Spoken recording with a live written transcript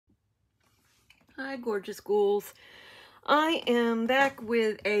Hi, gorgeous ghouls. I am back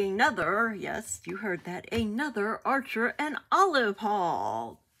with another, yes, you heard that, another Archer and Olive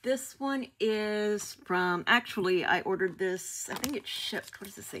haul. This one is from, actually, I ordered this, I think it's shipped, what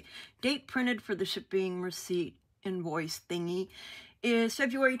does it say? Date printed for the shipping receipt invoice thingy is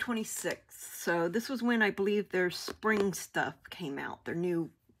February 26th. So this was when I believe their spring stuff came out, their new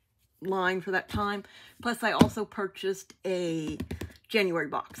line for that time. Plus, I also purchased a January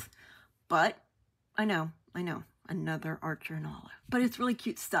box. But I know, another Archer and Olive. But it's really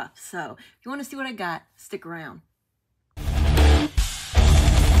cute stuff. So if you want to see what I got, stick around.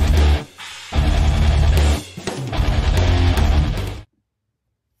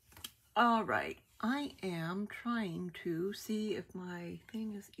 All right, I am trying to see if my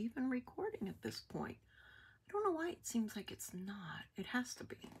thing is even recording at this point. I don't know why it seems like it's not. It has to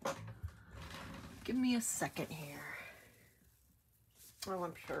be. Give me a second here. Well,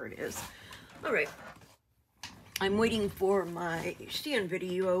 I'm sure it is. All right. I'm waiting for my Shein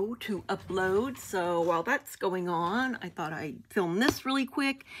video to upload, so while that's going on, I thought I'd film this really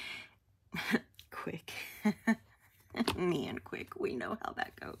quick. Quick. Man, quick. We know how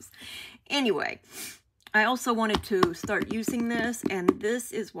that goes. Anyway, I also wanted to start using this, and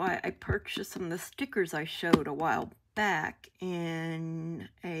this is why I purchased some of the stickers I showed a while back in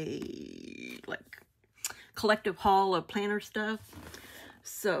a, like, collective haul of planner stuff.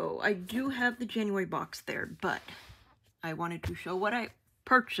 So I do have the January box there, but I wanted to show what I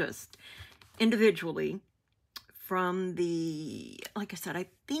purchased individually from the, like I said, I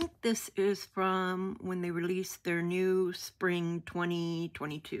think this is from when they released their new spring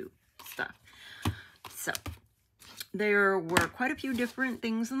 2022 stuff. So there were quite a few different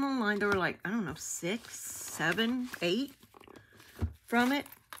things in the line. There were like, I don't know, 6, 7, 8 from it.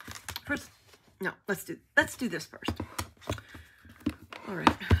 First, no, let's do this first. All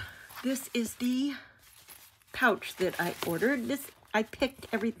right, this is the pouch that I ordered. I picked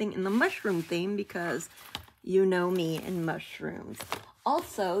everything in the mushroom theme because you know me and mushrooms.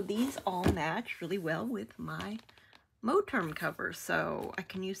 Also, these all match really well with my Moterm cover, so I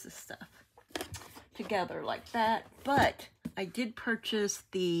can use this stuff together like that. But I did purchase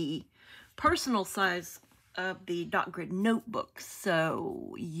the personal size of the dot grid notebooks,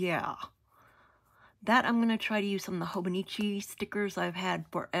 so yeah. That I'm going to try to use some of the Hobonichi stickers I've had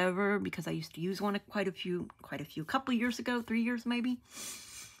forever because I used to use one quite a few, couple years ago, 3 years maybe.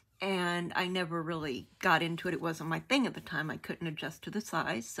 And I never really got into it. It wasn't my thing at the time. I couldn't adjust to the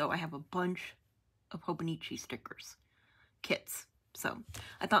size. So I have a bunch of Hobonichi stickers, kits. So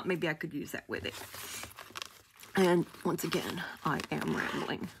I thought maybe I could use that with it. And once again, I am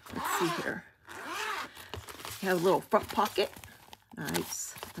rambling. Let's see here. You have a little front pocket.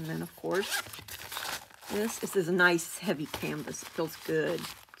 Nice. And then of course, this is a nice heavy canvas. It feels good,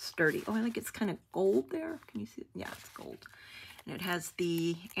 sturdy. Oh, I think it's kind of gold there. Can you see it? Yeah, it's gold. And it has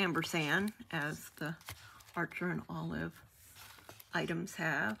the ampersand as the Archer and Olive items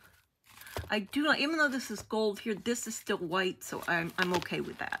have. I do like, even though this is gold here, this is still white, so I'm okay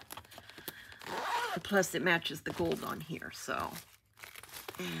with that. Plus, it matches the gold on here, so.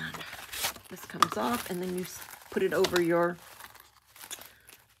 And this comes off, and then you put it over your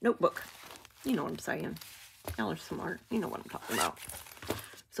notebook. You know what I'm saying. Y'all are smart. You know what I'm talking about.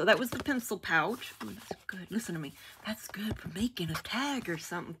 So that was the pencil pouch. Oh, that's good. Listen to me. That's good for making a tag or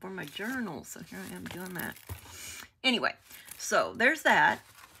something for my journal. So here I am doing that. Anyway, so there's that.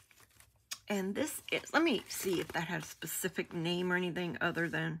 And this is, let me see if that has a specific name or anything other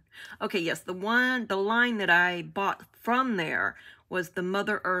than, okay, yes, the line that I bought from there was the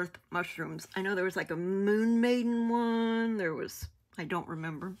Mother Earth mushrooms. I know there was like a Moon Maiden one. There was, I don't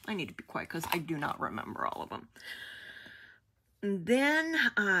remember. I need to be quiet because I do not remember all of them. And then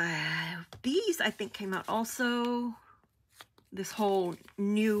these, I think, came out also. This whole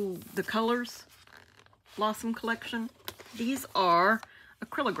new, the colors, Blossom collection. These are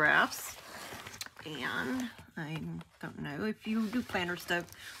acrylographs. And I don't know if you do planner stuff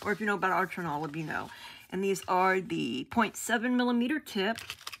or if you know about Archer and Olive, you know. And these are the 0.7 millimeter tip.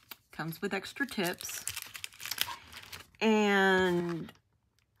 Comes with extra tips. And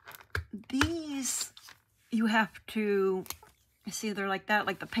these, you have to, you see they're like that,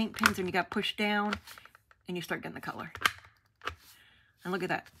 like the paint pins, and you got pushed down and you start getting the color. And look at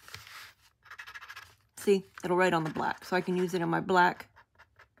that. See, it'll write on the black. So I can use it in my black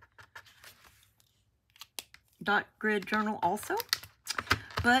dot grid journal also.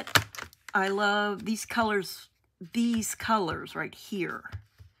 But I love these colors right here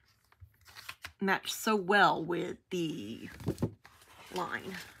match so well with the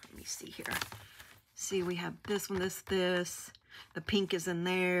line. Let me see here. See, we have this one, this. The pink is in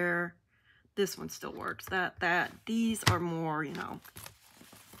there. This one still works. These are more, you know,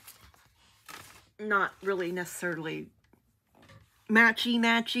 not really necessarily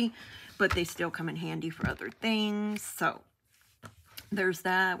matchy, but they still come in handy for other things. So there's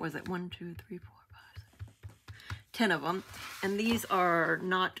that. Was it 1, 2, 3, 4, 5, 10 of them? And these are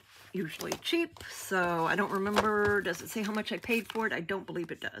not usually cheap, so I don't remember. Does it say how much I paid for it? I don't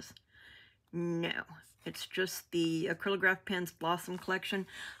believe it does. No, it's just the Acrylograph Pens Blossom Collection.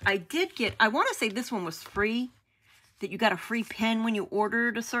 I want to say this one was free, that you got a free pen when you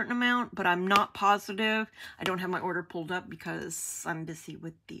ordered a certain amount, but I'm not positive. I don't have my order pulled up because I'm busy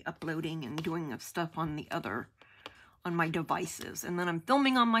with the uploading and doing of stuff on my devices. And then I'm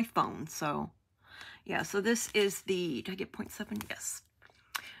filming on my phone, so yeah, so this is the, did I get 0.7? Yes.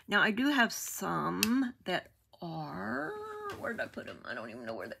 Now I do have some that are, where did I put them? I don't even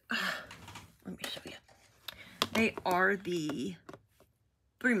know where they, let me show you. They are the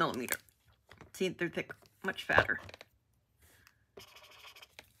 3mm. See, they're thick, much fatter.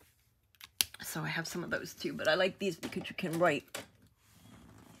 So I have some of those too, but I like these because you can write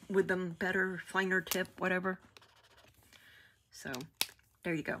with them better, finer tip, whatever. So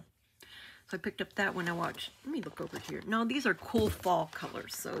there you go. So I picked up that when I watched, let me look over here. No, these are cool fall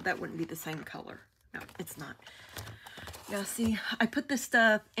colors, so that wouldn't be the same color. No, it's not. Yeah, see, I put this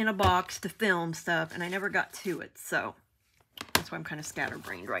stuff in a box to film stuff, and I never got to it, so that's why I'm kind of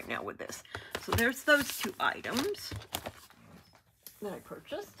scatterbrained right now with this. So there's those 2 items that I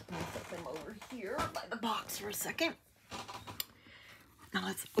purchased. I'll set them over here by the box for a second. Now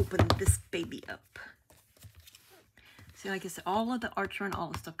let's open this baby up. See, like I said, all of the Archer and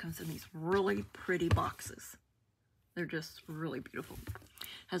all the stuff comes in these really pretty boxes. They're just really beautiful.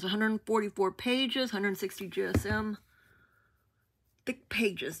 Has 144 pages, 160 GSM. Thick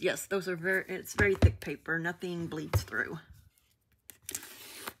pages. Yes, those are it's very thick paper. Nothing bleeds through.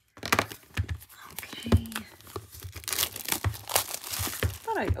 Okay. I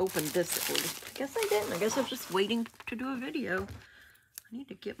thought I'd opened this at least. I guess I didn't. I guess I was just waiting to do a video. I need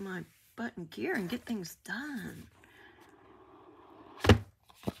to get my butt in gear and get things done.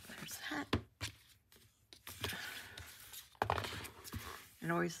 There's that.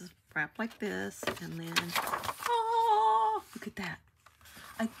 It always is wrapped like this, and then, oh, look at that.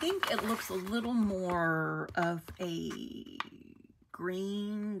 I think it looks a little more of a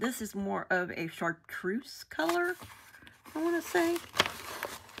green. This is more of a chartreuse color, I want to say.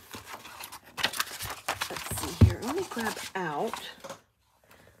 Let's see here. Let me grab out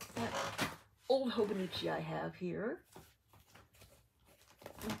that old Hobonichi I have here.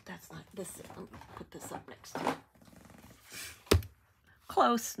 Oh, that's not this. Let me put this up next to it.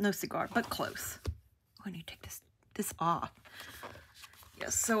 Close. No cigar, but close. Oh, I need to take this off.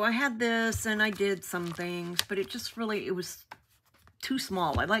 Yes, so I had this and I did some things, but it just really, it was too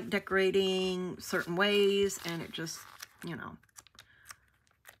small. I like decorating certain ways, and it just, you know,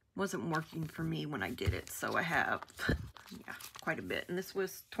 wasn't working for me when I did it. So I have, yeah, quite a bit. And this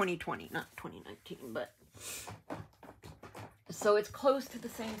was 2020, not 2019, but so it's close to the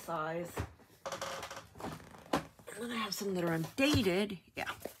same size. And then I have some that are undated.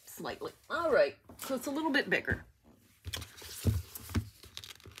 Yeah, slightly. All right, so it's a little bit bigger.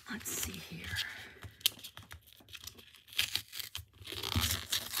 Let's see here.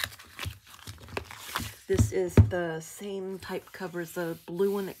 This is the same type cover as the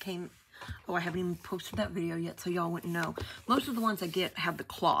blue one that came. Oh, I haven't even posted that video yet, so y'all wouldn't know. Most of the ones I get have the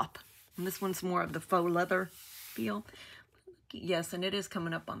cloth, and this one's more of the faux leather feel. Yes, and it is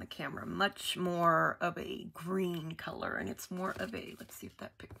coming up on the camera. Much more of a green color, and it's more of a, let's see if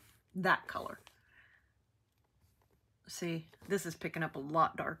that color. See, this is picking up a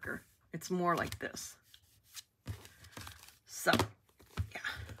lot darker. It's more like this. So, yeah.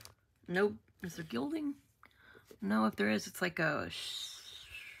 Nope. Is there gilding? No, if there is, it's like a,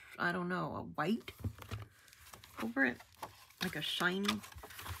 I don't know, a white over it. Like a shiny. And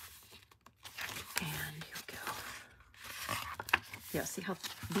here we go. Yeah, see how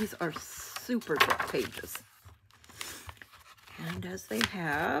these are super thick pages. And as they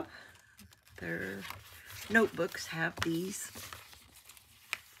have, their notebooks have these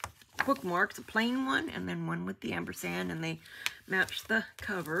bookmarks, a plain one and then one with the ampersand, and they match the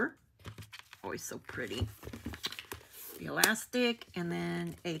cover. Always so pretty. The elastic, and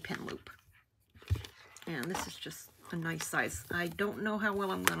then a pen loop. And this is just a nice size. I don't know how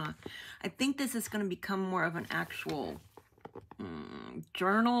well I'm gonna, I think this is gonna become more of an actual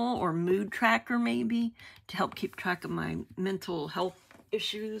journal or mood tracker, maybe, to help keep track of my mental health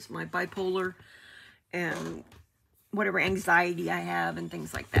issues, my bipolar, and whatever anxiety I have and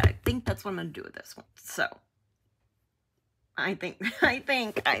things like that. I think that's what I'm going to do with this one. So, I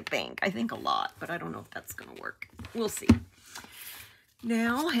think a lot, but I don't know if that's going to work. We'll see.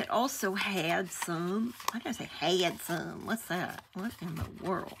 Now, it also had some, why did I say had some? What's that? What in the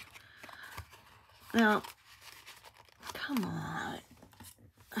world? Now, come on.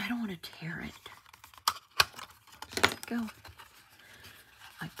 I don't want to tear it. There we go.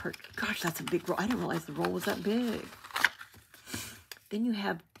 Gosh, that's a big roll. I didn't realize the roll was that big. Then you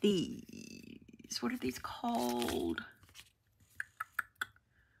have these. What are these called?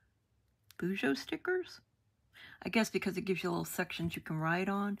 Bujo stickers? I guess because it gives you little sections you can write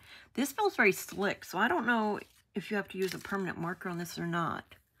on. This feels very slick, so I don't know if you have to use a permanent marker on this or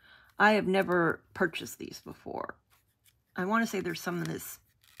not. I have never purchased these before. I want to say there's some in this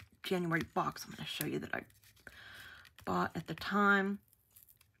January box I'm going to show you that I bought at the time.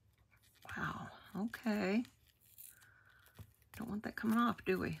 Wow, okay. Don't want that coming off,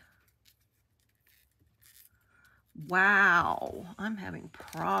 do we? Wow, I'm having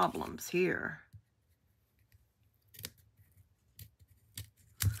problems here.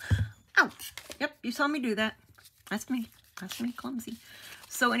 Oh, yep, you saw me do that. That's me. That's me, clumsy.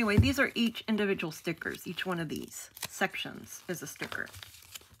 So anyway, these are each individual stickers. Each one of these sections is a sticker.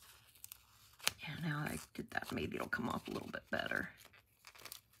 Yeah, now I did that. Maybe it'll come off a little bit better.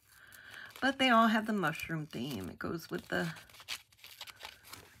 But they all have the mushroom theme. It goes with the,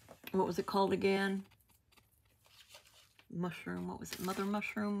 what was it called again? Mushroom, what was it? Mother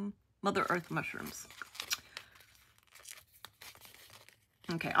mushroom? Mother Earth mushrooms.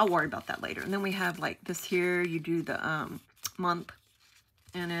 Okay, I'll worry about that later. And then we have like this here, you do the month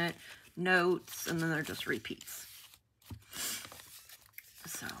in it, notes, and then they're just repeats.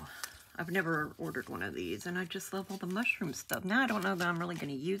 So, I've never ordered one of these, and I just love all the mushroom stuff. Now I don't know that I'm really going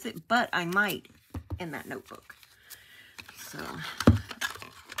to use it, but I might in that notebook. So,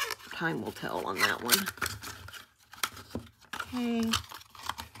 time will tell on that one. Okay.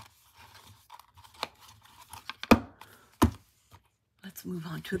 Let's move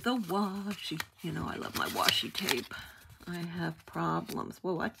on to the washi. You know I love my washi tape. I have problems.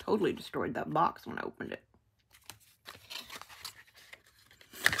 Whoa, I totally destroyed that box when I opened it.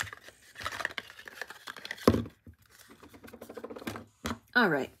 All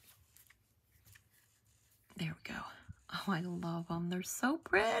right. There we go. Oh, I love them. They're so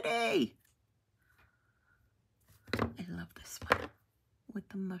pretty. I love this one with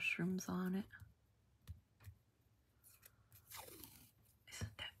the mushrooms on it.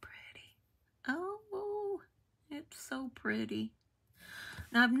 Isn't that pretty? Oh, it's so pretty.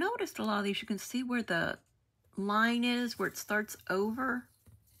 Now, I've noticed a lot of these. You can see where the line is, where it starts over.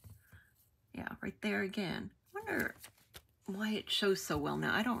 Yeah, right there again. I wonder why it shows so well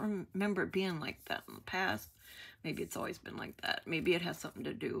now. I don't remember it being like that in the past. Maybe it's always been like that. Maybe it has something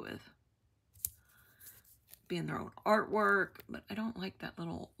to do with being their own artwork, but I don't like that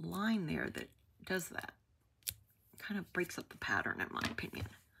little line there that does that. It kind of breaks up the pattern in my opinion.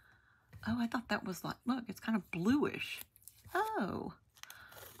 Oh, I thought that was like, look, it's kind of bluish. Oh,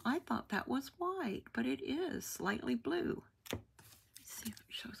 I thought that was white, but it is slightly blue. Let's see if it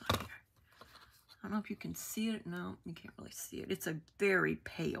shows on here. I don't know if you can see it. No, you can't really see it. It's a very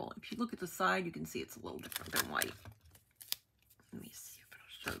pale. If you look at the side, you can see it's a little different than white. Let me see if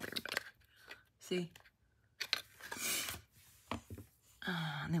it'll show there better. See?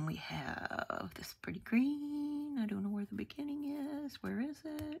 And then we have this pretty green. I don't know where the beginning is. Where is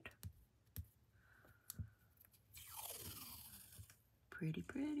it? Pretty,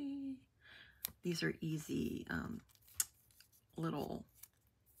 pretty. These are easy little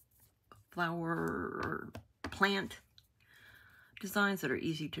flower or plant designs that are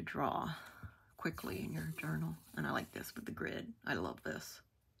easy to draw quickly in your journal. And I like this with the grid. I love this.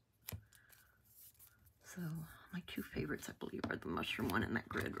 So my two favorites, I believe, are the mushroom one and that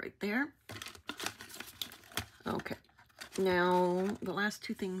grid right there. Okay. Now, the last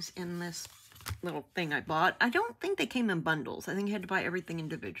two things in this little thing I bought, I don't think they came in bundles. I think you had to buy everything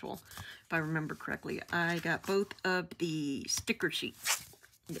individual, if I remember correctly. I got both of the sticker sheets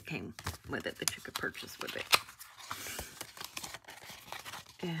that came with it that you could purchase with it.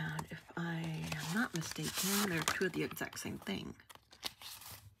 And if I am not mistaken, they're two of the exact same thing.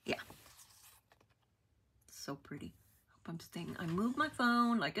 Yeah. So pretty. Hope I'm staying. I moved my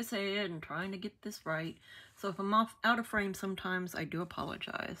phone, like I said, and trying to get this right. So if I'm out of frame sometimes, I do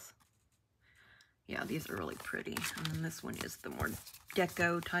apologize. Yeah, these are really pretty. And then this one is the more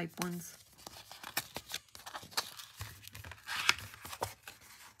deco type ones.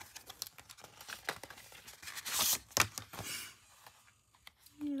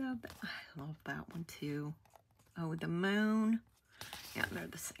 I love that one too. Oh, the moon. Yeah, they're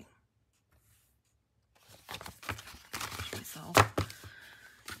the same. Show myself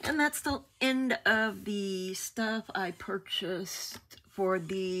And that's the end of the stuff I purchased for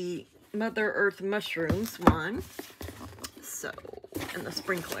the Mother Earth Mushrooms one. So, in the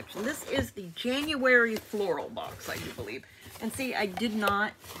spring collection. This is the January floral box, I do believe. And see, I did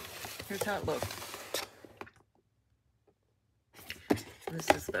not... Here's how it looks. This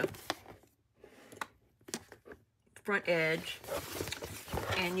is the front edge.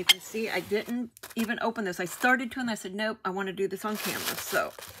 And you can see I didn't even open this. I started to and I said, nope, I want to do this on camera.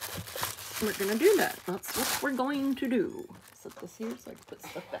 So we're going to do that. That's what we're going to do. Set this here so I can put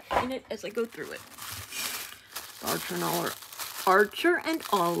stuff back in it as I go through it. Archer and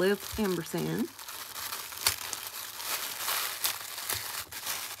Olive Ampersand.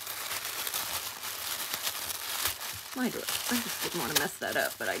 I just didn't want to mess that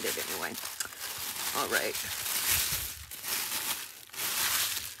up, but I did anyway. All right.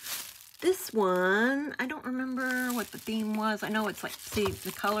 This one, I don't remember what the theme was. I know it's like, see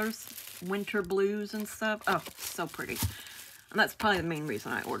the colors, winter blues and stuff. Oh, so pretty. And that's probably the main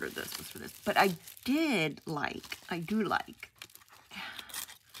reason I ordered this, was for this. But I do like.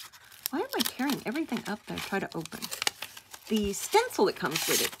 Why am I carrying everything up there? Try to open. The stencil that comes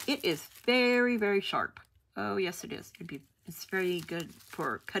with it. It is very, very sharp. Oh, yes, it is. It's very good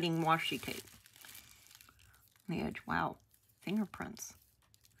for cutting washi tape. On the edge. Wow. Fingerprints.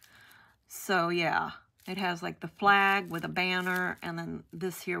 So, yeah. It has like the flag with a banner. And then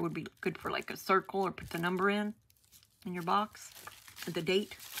this here would be good for like a circle or put the number in your box. The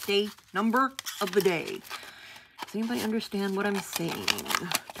date. Day. Number of the day. Does anybody understand what I'm saying?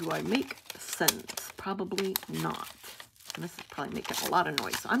 Do I make sense? Probably not. And this is probably making a lot of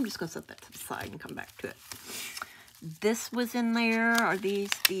noise. So I'm just going to set that to the side and come back to it. This was in there. Are these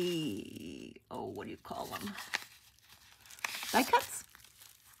the, oh, what do you call them? Die cuts?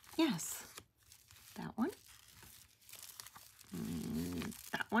 Yes. That one.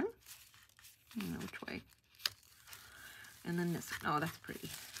 That one. I don't know which way. And then this. Oh, that's pretty.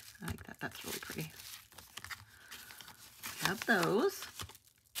 I like that. That's really pretty. Have those.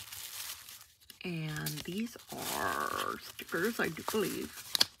 And these are stickers, I do believe.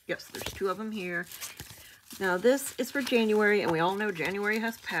 Yes, there's 2 of them here. Now, this is for January, and we all know January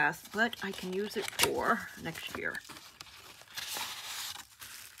has passed, but I can use it for next year.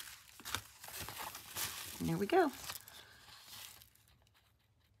 And there we go.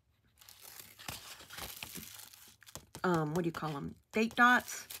 What do you call them? Date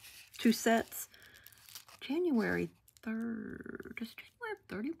dots. 2 sets. January 3rd. Does January have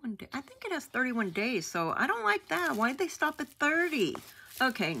 31 days? I think it has 31 days, so I don't like that. Why'd they stop at 30?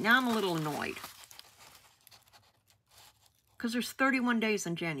 Okay, now I'm a little annoyed. Because there's 31 days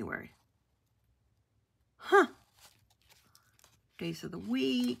in January. Huh. Days of the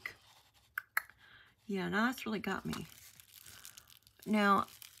week. Yeah, now that's really got me. Now,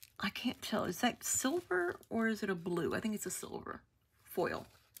 I can't tell. Is that silver or is it a blue? I think it's a silver foil.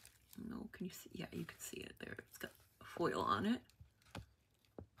 No, can you see? Yeah, you can see it there. It's got foil on it.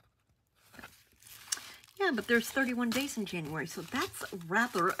 Yeah, but there's 31 days in January, so that's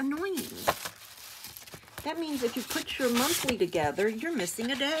rather annoying. That means if you put your monthly together, you're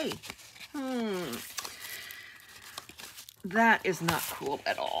missing a day. That is not cool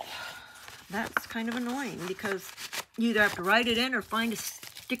at all. That's kind of annoying because you either have to write it in or find a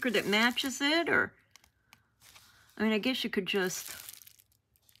sticker that matches it, or... I mean, I guess you could just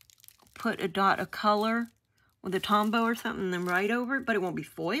put a dot of color with a Tombow or something and then write over it, but it won't be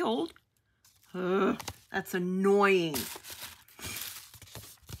foiled. Ugh, that's annoying.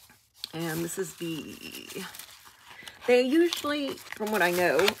 And this is the... They usually, from what I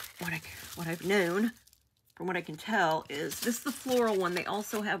know, what I've known, from what I can tell, is this is the floral one. They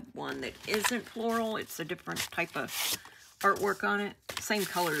also have one that isn't floral. It's a different type of artwork on it. Same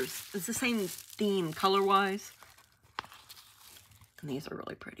colors. It's the same theme color-wise. And these are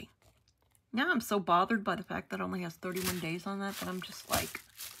really pretty. Now I'm so bothered by the fact that it only has 31 days on that I'm just like,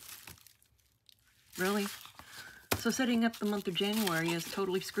 really? So setting up the month of January is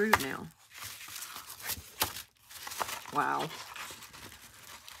totally screwed now. Wow.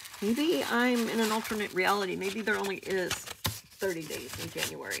 Maybe I'm in an alternate reality. Maybe there only is 30 days in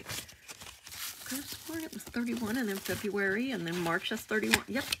January. I could have sworn it was 31 and then February and then March has 31.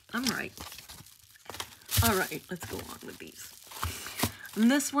 Yep, I'm right. All right, let's go on with these. And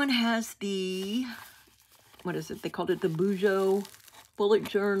this one has the, what is it? They called it the Bujo bullet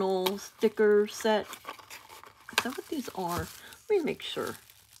journal sticker set. Is that what these are? Let me make sure.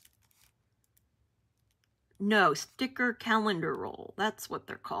 No, sticker calendar roll. That's what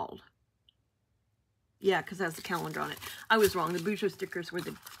they're called. Yeah, because it has a calendar on it. I was wrong. The Bujo stickers were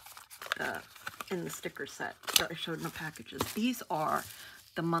the in the sticker set that I showed in the packages. These are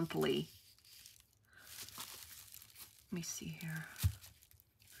the monthly. Let me see here.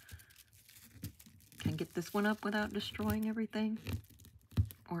 Can I get this one up without destroying everything?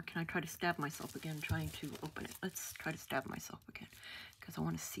 Or can I try to stab myself again trying to open it? Let's try to stab myself again because I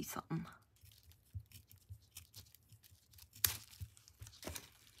want to see something.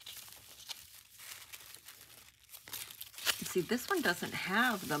 See, this one doesn't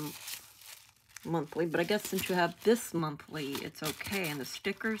have the monthly, but I guess since you have this monthly, it's okay. And the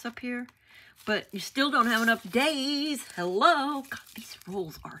stickers up here, but you still don't have enough days. Hello. God, these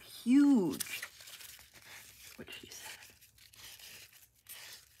rolls are huge. What she said.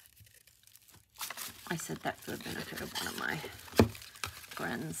 I said that for the benefit of one of my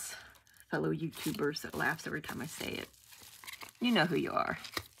friends, fellow YouTubers that laughs every time I say it. You know who you are.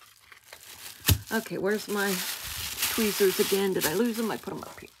 Okay, where's my tweezers again? Did I lose them? I put them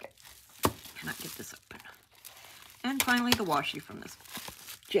up here. Cannot get this open. And finally, the washi from this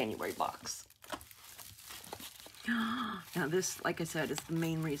January box. Now this, like I said, is the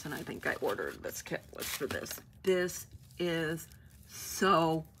main reason I think I ordered this kit was for this. This is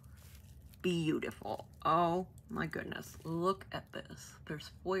so beautiful. Oh my goodness. Look at this. There's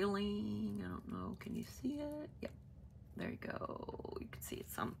foiling. I don't know. Can you see it? Yep. There you go. You can see it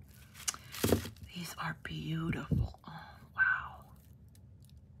some. These are beautiful. Oh, wow.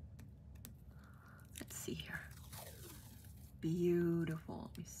 Let's see here. Beautiful.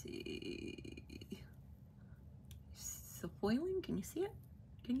 Let me see. The foiling, can you see it?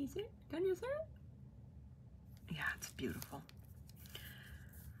 Can you see it? Can you see it? Yeah, it's beautiful.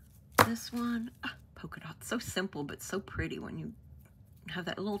 This one, polka dots. So simple, but so pretty when you have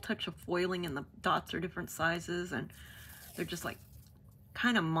that little touch of foiling and the dots are different sizes and they're just like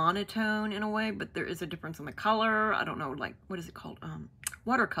kind of monotone in a way, but there is a difference in the color. I don't know, like, what is it called?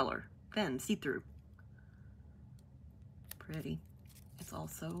 Watercolor, thin, see-through. Pretty. It's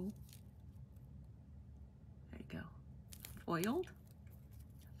also, there you go, foiled.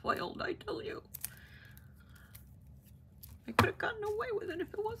 Foiled, I tell you. I could have gotten away with it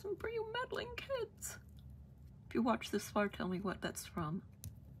if it wasn't for you meddling kids. If you watch this far, tell me what that's from.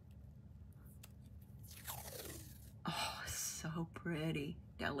 Oh, so pretty.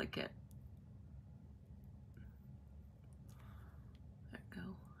 Delicate. There you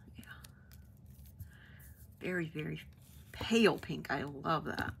go. Yeah. Very, very pale pink. I love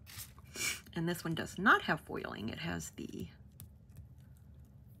that. And this one does not have foiling. It has the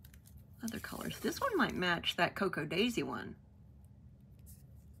other colors. This one might match that Cocoa Daisy one.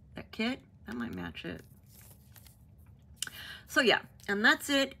 That kit, that might match it. So yeah, and that's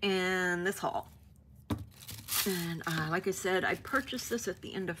it in this haul. And like I said, I purchased this at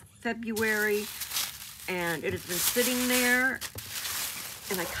the end of February, and it has been sitting there,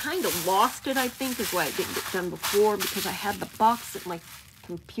 and I kind of lost it, I think, is why it didn't get done before, because I had the box at my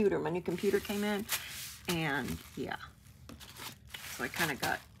computer. My new computer came in, and yeah. So I kind of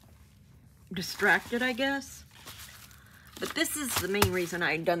got distracted, I guess. But this is the main reason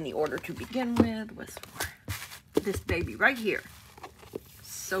I had done the order to begin with, was for this baby right here.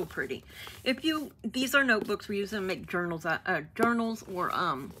 So pretty. If you, these are notebooks we use them to make journals, journals or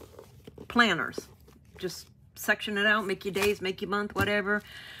planners. Just section it out, make your days, make your month, whatever.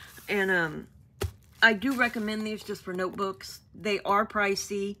 And I do recommend these just for notebooks. They are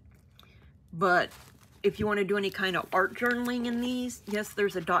pricey, but if you want to do any kind of art journaling in these, yes,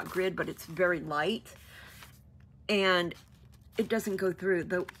 there's a dot grid, but it's very light. And it doesn't go through.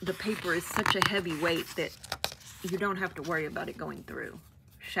 The paper is such a heavy weight that you don't have to worry about it going through,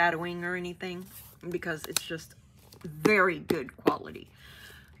 shadowing or anything, because it's just very good quality.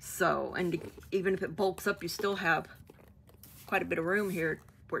 So, and even if it bulks up, you still have quite a bit of room here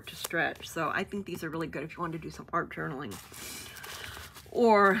for it to stretch. So I think these are really good if you want to do some art journaling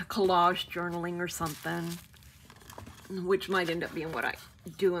or collage journaling or something, which might end up being what I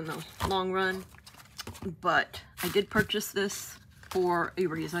do in the long run. But I did purchase this for a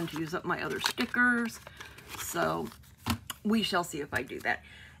reason, to use up my other stickers. So we shall see if I do that.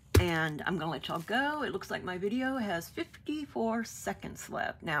 And I'm gonna let y'all go. It looks like my video has 54 seconds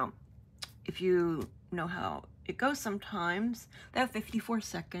left. Now, if you know how it goes sometimes, that 54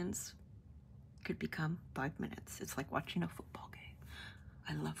 seconds could become 5 minutes. It's like watching a football game.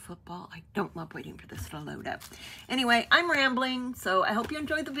 I love football. I don't love waiting for this to load up. Anyway, I'm rambling, so I hope you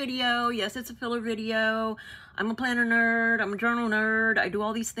enjoyed the video. Yes, it's a filler video. I'm a planner nerd. I'm a journal nerd. I do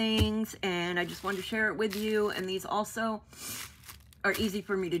all these things, and I just wanted to share it with you. And these also are easy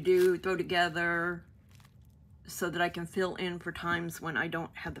for me to do, throw together, so that I can fill in for times when I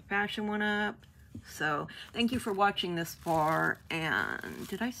don't have the fashion one up. So thank you for watching this far. And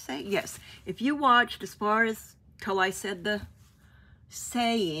did I say? Yes. If you watched as far as till I said the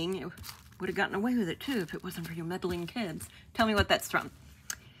saying, would have gotten away with it too if it wasn't for you meddling kids. Tell me what that's from.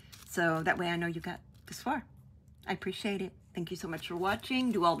 So that way I know you got this far. I appreciate it. Thank you so much for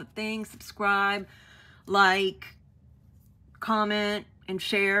watching. Do all the things. Subscribe, like, comment, and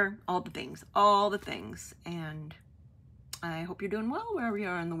share. All the things. All the things. And I hope you're doing well wherever you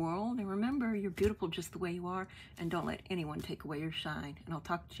are in the world. And remember, you're beautiful just the way you are. And don't let anyone take away your shine. And I'll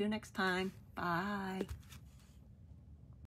talk to you next time. Bye.